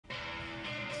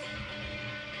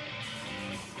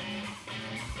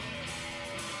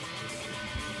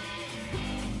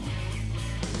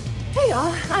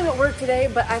y'all, I'm at work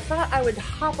today, but I thought I would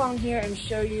hop on here and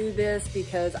show you this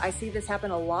because I see this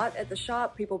happen a lot at the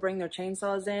shop. People bring their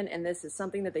chainsaws in and this is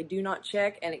something that they do not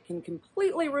check and it can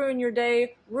completely ruin your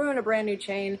day, ruin a brand new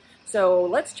chain. So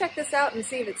let's check this out and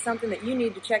see if it's something that you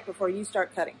need to check before you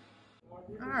start cutting.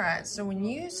 All right, so when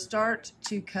you start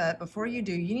to cut, before you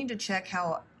do, you need to check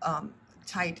how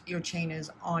tight your chain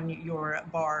is on your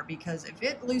bar, because if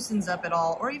it loosens up at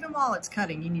all, or even while it's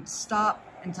cutting, you need to stop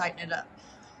and tighten it up.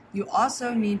 You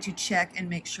also need to check and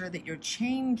make sure that your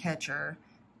chain catcher,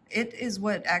 it is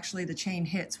what actually the chain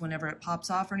hits whenever it pops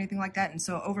off or anything like that. And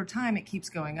so over time it keeps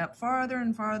going up farther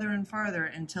and farther and farther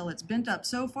until it's bent up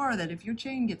so far that if your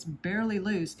chain gets barely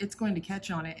loose, it's going to catch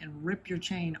on it and rip your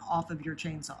chain off of your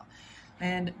chainsaw.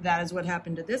 And that is what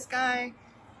happened to this guy.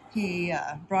 He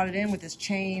brought it in with his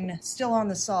chain still on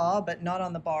the saw, but not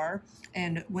on the bar.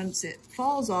 And once it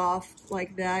falls off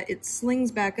like that, it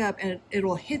slings back up and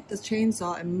it'll hit the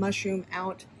chainsaw and mushroom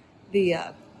out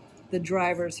the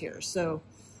drivers here. So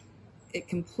it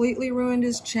completely ruined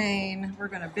his chain. We're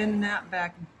gonna bend that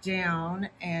back down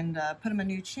and put him a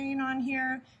new chain on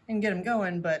here and get him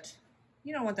going, but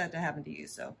you don't want that to happen to you.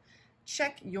 So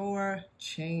check your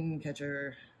chain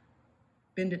catcher,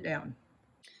 bend it down.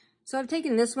 So I've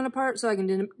taken this one apart so I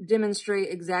can demonstrate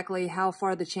exactly how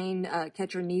far the chain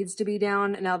catcher needs to be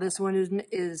down. Now this one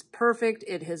is perfect.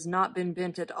 It has not been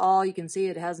bent at all. You can see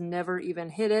it has never even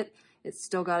hit it. It's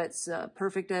still got its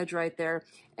perfect edge right there.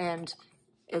 And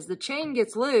as the chain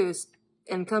gets loose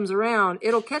and comes around,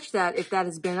 it'll catch that if that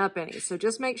has been up any. So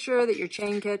just make sure that your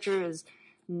chain catcher is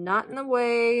not in the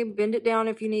way. Bend it down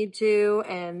if you need to,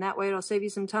 and that way it'll save you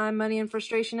some time, money, and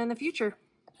frustration in the future.